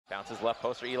Bounces left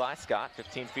poster Eli Scott,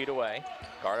 15 feet away.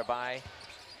 Guarded by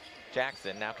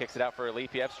Jackson. Now kicks it out for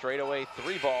Alipiev. Straightaway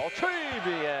three ball.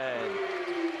 Trebian!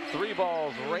 Three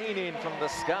balls raining from the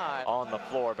sky on the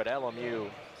floor, but LMU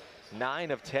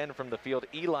 9 of 10 from the field.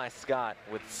 Eli Scott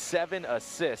with 7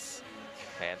 assists.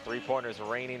 And three-pointers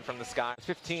raining from the sky.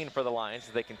 15 for the Lions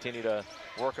as they continue to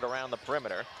work it around the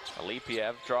perimeter.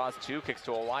 Alipiev draws 2, kicks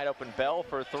to a wide-open Bell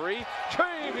for 3.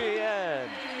 Trebian!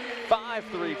 5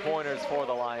 three-pointers for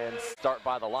the Lions. Start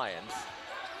by the Lions.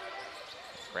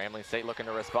 Grambling State looking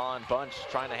to respond. Bunch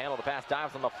trying to handle the pass,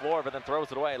 dives on the floor, but then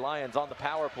throws it away. Lions on the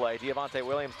power play. Diavante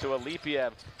Williams to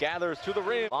Alipiev, gathers to the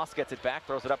rim. Moss gets it back,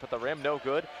 throws it up at the rim, no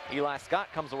good. Eli Scott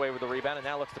comes away with the rebound and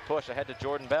now looks to push ahead to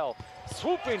Jordan Bell.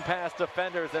 Swooping past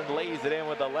defenders and lays it in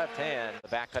with the left hand. The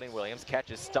back-cutting Williams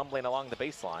catches, stumbling along the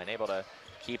baseline, able to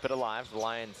keep it alive. The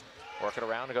Lions work it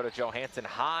around to go to Johansson.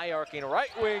 High arcing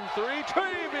right wing three.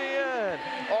 Trebian!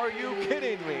 Are you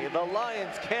kidding me? The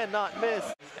Lions cannot miss.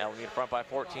 LMU in front by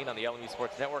 14 on the LMU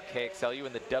Sports Network, KXLU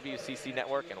and the WCC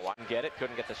Network, and couldn't get it,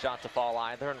 couldn't get the shot to fall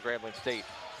either, and Grambling State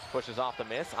pushes off the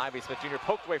miss. Ivy Smith Jr.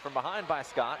 poked away from behind by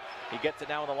Scott. He gets it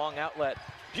now with a long outlet.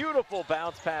 Beautiful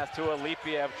bounce pass to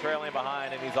Alipiev, trailing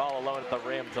behind, and he's all alone at the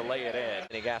rim to lay it in.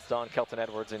 And he Gaston, Kelton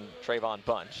Edwards, and Trayvon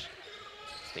Bunch.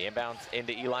 The inbounds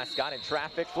into Eli Scott in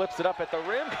traffic, flips it up at the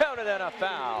rim, counted and a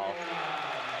foul.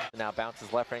 Now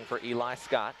bounces left wing for Eli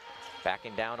Scott.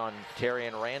 Backing down on Terry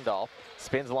and Randolph.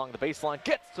 Spins along the baseline,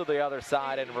 gets to the other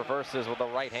side and reverses with the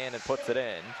right hand and puts it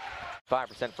in.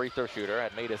 5% free throw shooter,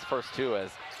 had made his first 2 as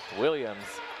Williams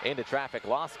into traffic,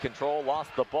 lost control,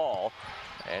 lost the ball.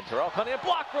 And Terrell Cunningham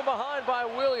blocked from behind by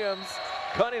Williams.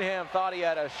 Cunningham thought he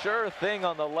had a sure thing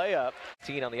on the layup.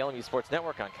 Seen on the LMU Sports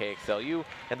Network on KXLU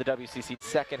and the WCC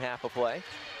second half of play.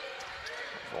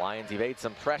 The Lions evade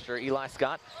some pressure. Eli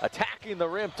Scott attacking the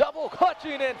rim, double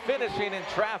clutching and finishing in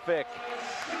traffic.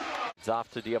 It's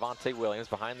off to Diavante Williams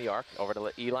behind the arc, over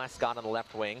to Eli Scott on the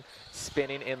left wing,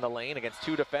 spinning in the lane against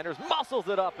 2 defenders, muscles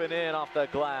it up and in off the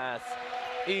glass.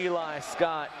 Eli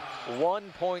Scott 1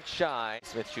 point shy.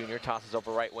 Smith Jr. tosses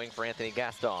over right wing for Anthony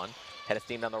Gaston. Head of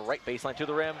steam down the right baseline to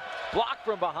the rim. Blocked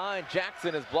from behind.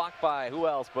 Jackson is blocked by who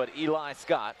else but Eli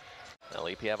Scott.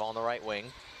 Alipiev on the right wing.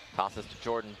 Tosses to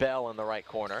Jordan Bell in the right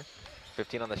corner.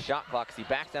 15 on the shot clock as he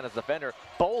backs down his defender.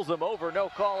 Bowls him over, no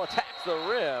call, attacks the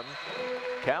rim.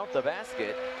 Count the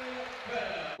basket.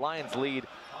 Lions lead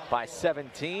by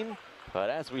 17.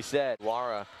 But as we said,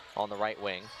 Jawara on the right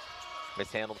wing.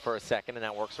 Mishandled for a second and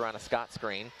now works around a Scott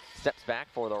screen. Steps back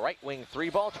for the right wing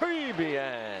 3-ball.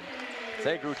 Trebian!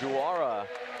 Seikou Jawara,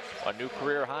 a new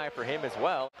career high for him as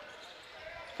well.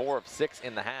 4 of 6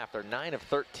 in the half. They're 9 of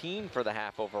 13 for the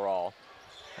half overall.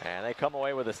 And they come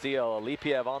away with a steal.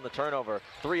 Alipiev on the turnover.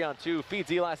 3-on-2, feeds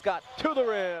Eli Scott to the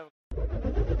rim.